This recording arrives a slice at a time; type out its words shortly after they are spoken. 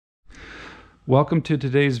Welcome to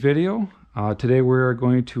today's video. Today we're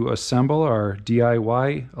going to assemble our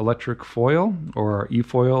DIY electric foil, or our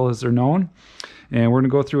Efoil as they're known. And we're going to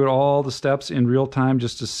go through all the steps in real time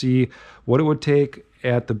just to see what it would take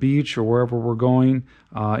at the beach or wherever we're going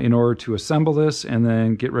in order to assemble this and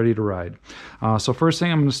then get ready to ride. So first thing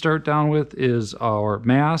I'm going to start down with is our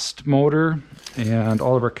mast, motor, and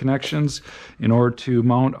all of our connections in order to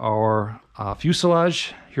mount our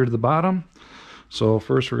fuselage here to the bottom. So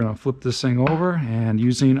first we're going to flip this thing over, and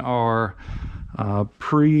using our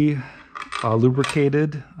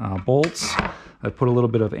pre-lubricated bolts, I put a little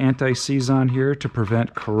bit of anti-seize on here to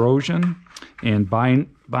prevent corrosion and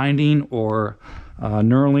binding or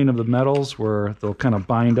knurling of the metals where they'll kind of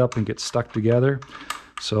bind up and get stuck together.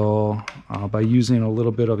 So by using a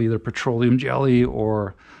little bit of either petroleum jelly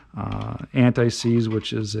or anti-seize,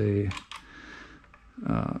 which is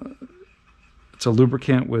it's a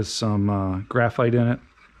lubricant with some graphite in it.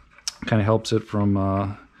 Kind of helps it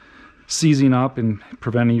from seizing up and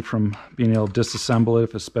preventing you from being able to disassemble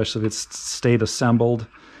it, especially if it's stayed assembled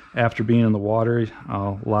after being in the water.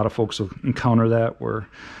 A lot of folks will encounter that where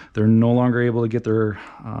they're no longer able to get their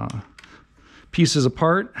pieces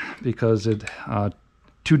apart because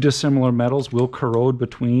two dissimilar metals will corrode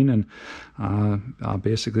between and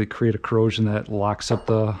basically create a corrosion that locks up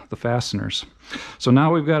the fasteners. So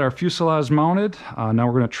now we've got our fuselage mounted. Now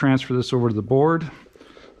we're going to transfer this over to the board.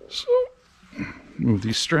 So move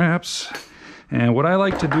these straps. And what I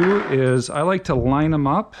like to do is I like to line them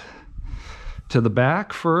up to the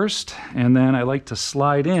back first, and then I like to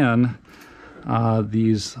slide in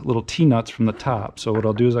these little T-nuts from the top. So what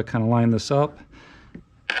I'll do is I kind of line this up,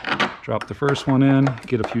 drop the first one in,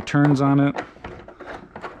 get a few turns on it,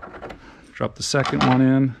 drop the second one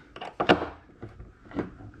in,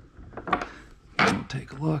 and we'll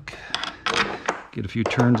take a look, get a few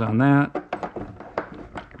turns on that.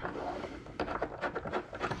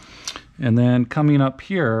 And then coming up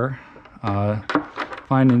here,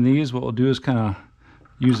 finding these, what we'll do is kind of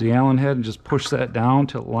use the Allen head and just push that down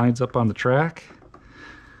till it lines up on the track.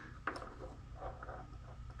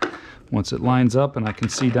 Once it lines up and I can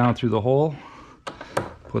see down through the hole,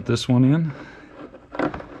 put this one in.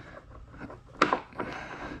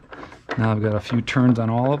 Now I've got a few turns on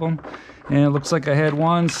all of them, and it looks like I had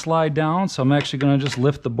one slide down, so I'm actually going to just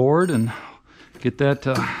lift the board and get that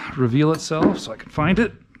to reveal itself so I can find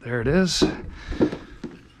it. There it is.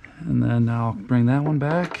 And then I'll bring that one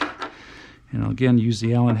back, and I'll again use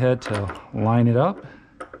the Allen head to line it up.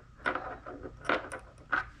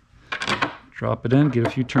 Drop it in, get a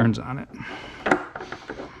few turns on it.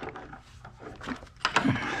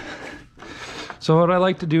 So what I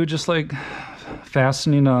like to do, just like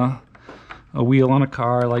fastening a wheel on a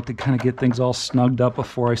car, I like to kind of get things all snugged up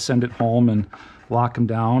before I send it home and lock them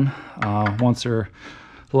down. Once they're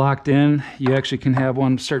locked in, you actually can have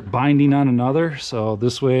one start binding on another. So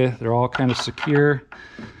this way they're all kind of secure.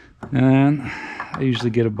 And I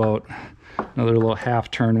usually get about another little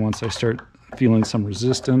half turn once I start feeling some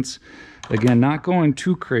resistance. Again, not going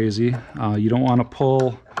too crazy. You don't want to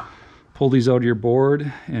pull these out of your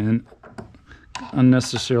board and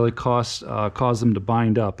unnecessarily cause them to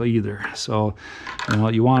bind up either. So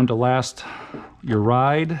you want them to last your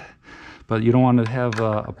ride, but you don't want to have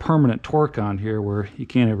a permanent torque on here where you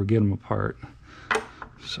can't ever get them apart.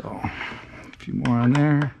 So a few more on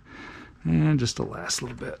there, and just the last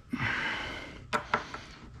little bit.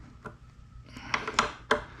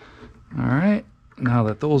 All right, now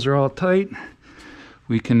that those are all tight,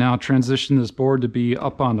 we can now transition this board to be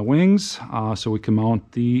up on the wings so we can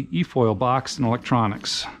mount the Efoil box and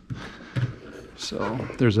electronics. So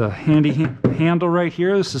there's a handy handle right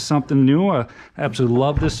here. This is something new. I absolutely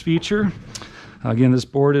love this feature. Again, this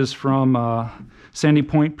board is from Sandy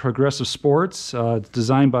Point Progressive Sports. It's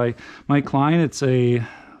designed by Mike Klein. It's a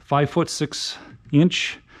 5'6"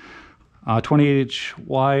 28-inch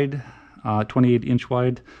wide, 28-inch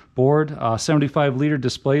wide board, 75-liter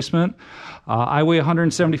displacement. I weigh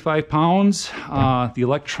 175 pounds. The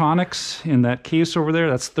electronics in that case over there,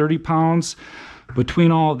 that's 30 pounds.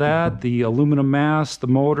 Between all of that, the aluminum mast, the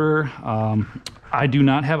motor, I do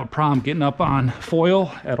not have a problem getting up on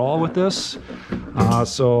foil at all with this.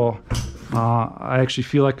 So I actually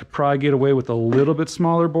feel I could probably get away with a little bit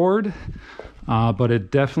smaller board, but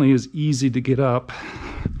it definitely is easy to get up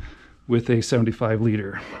with a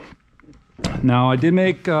 75-liter. Now I did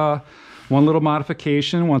make one little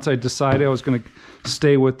modification. Once I decided I was going to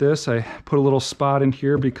stay with this, I put a little spot in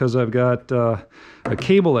here because I've got a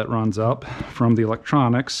cable that runs up from the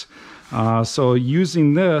electronics. So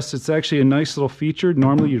using this, it's actually a nice little feature.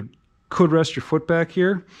 Normally you could rest your foot back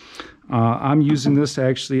here, I'm using this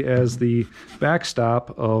actually as the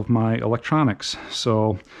backstop of my electronics.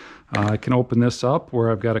 So I can open this up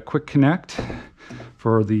where I've got a quick connect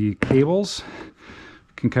for the cables.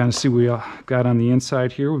 You can kind of see we got on the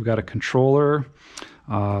inside here, we've got a controller,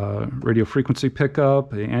 radio frequency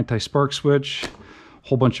pickup, an anti-spark switch, a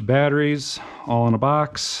whole bunch of batteries, all in a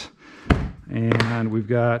box. And we've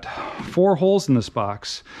got 4 holes in this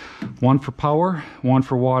box. One for power, one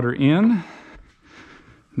for water in.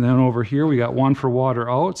 And then over here we got one for water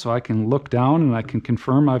out, so I can look down and I can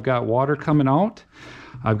confirm I've got water coming out.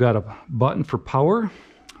 I've got a button for power,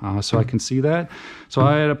 so I can see that. So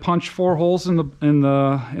I had to punch 4 holes in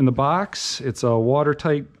the box. It's a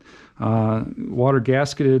watertight, water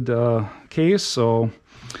gasketed case. So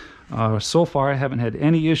far I haven't had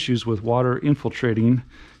any issues with water infiltrating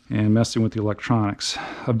and messing with the electronics.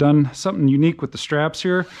 I've done something unique with the straps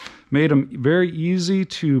here. Made them very easy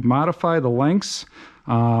to modify the lengths.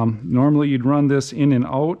 Normally you'd run this in and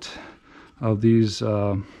out of these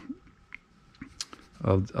the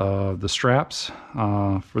straps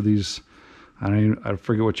for these. I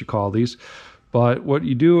forget what you call these, but what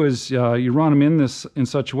you do is you run them in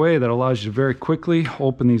such a way that allows you to very quickly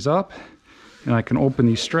open these up, and I can open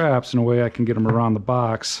these straps in a way I can get them around the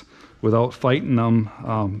box without fighting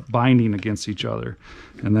them binding against each other.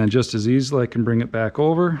 And then just as easily I can bring it back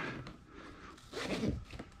over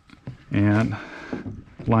and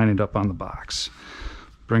line it up on the box.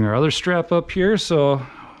 Bring our other strap up here. So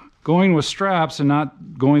going with straps and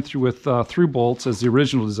not going through with through bolts as the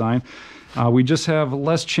original design, we just have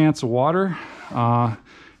less chance of water.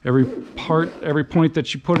 Every point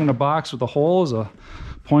that you put in a box with a hole is a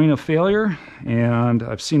point of failure, and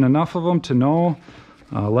I've seen enough of them to know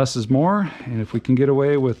less is more. And if we can get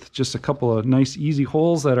away with just a couple of nice easy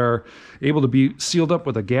holes that are able to be sealed up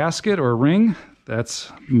with a gasket or a ring,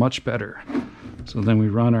 that's much better. So then we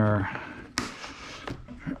run our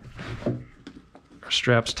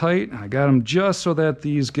straps tight. I got them just so that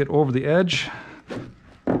these get over the edge.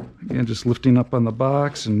 Again, just lifting up on the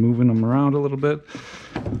box and moving them around a little bit.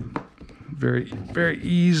 Very, very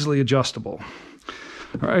easily adjustable.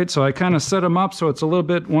 All right, so I kind of set them up so it's a little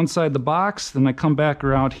bit one side of the box. Then I come back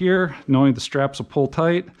around here, knowing the straps will pull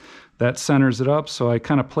tight. That centers it up, so I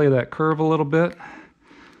kind of play that curve a little bit.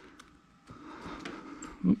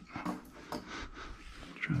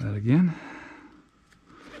 Try that again.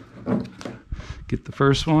 Get the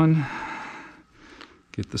first one,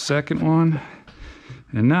 get the second one,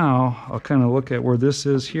 and now I'll kind of look at where this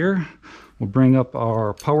is here. We'll bring up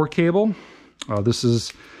our power cable. This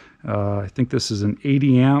is I think this is an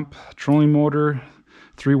 80 amp trolling motor,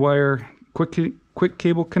 3-wire quick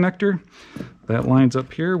cable connector. That lines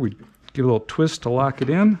up here. We give a little twist to lock it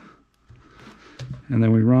in, and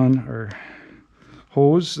then we run our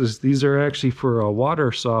hose. These are actually for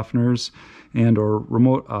water softeners and or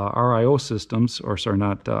remote RIO systems, or sorry,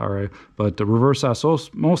 not RIO, but the reverse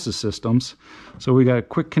osmosis systems. So we got a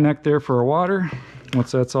quick connect there for our water.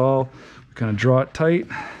 Once that's all, we kind of draw it tight.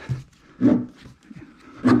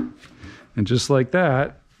 And just like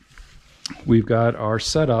that, we've got our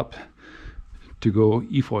setup to go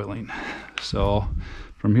efoiling. So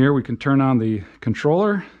from here we can turn on the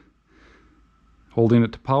controller, holding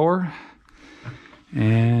it to power,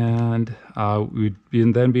 and we'd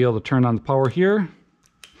then be able to turn on the power here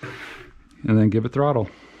and then give it throttle.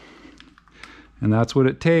 And that's what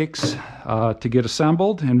it takes to get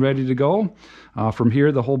assembled and ready to go. From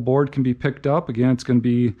here the whole board can be picked up. Again, it's going to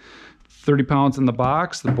be 30 pounds in the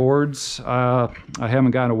box. The boards, I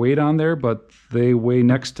haven't got a weight on there, but they weigh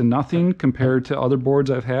next to nothing compared to other boards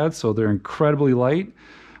I've had, so they're incredibly light,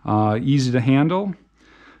 easy to handle.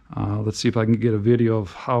 Let's see if I can get a video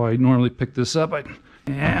of how I normally pick this up.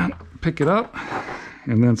 And pick it up,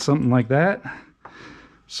 and then something like that.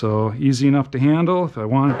 So easy enough to handle. If I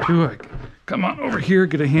wanted to, I could come on over here,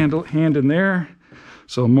 get a hand in there.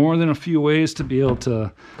 So more than a few ways to be able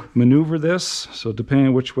to maneuver this. So depending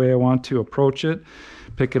on which way I want to approach it,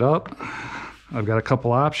 pick it up. I've got a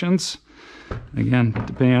couple options. Again,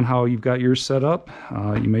 depending on how you've got yours set up,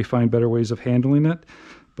 you may find better ways of handling it,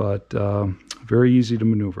 but very easy to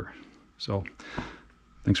maneuver. So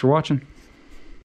thanks for watching.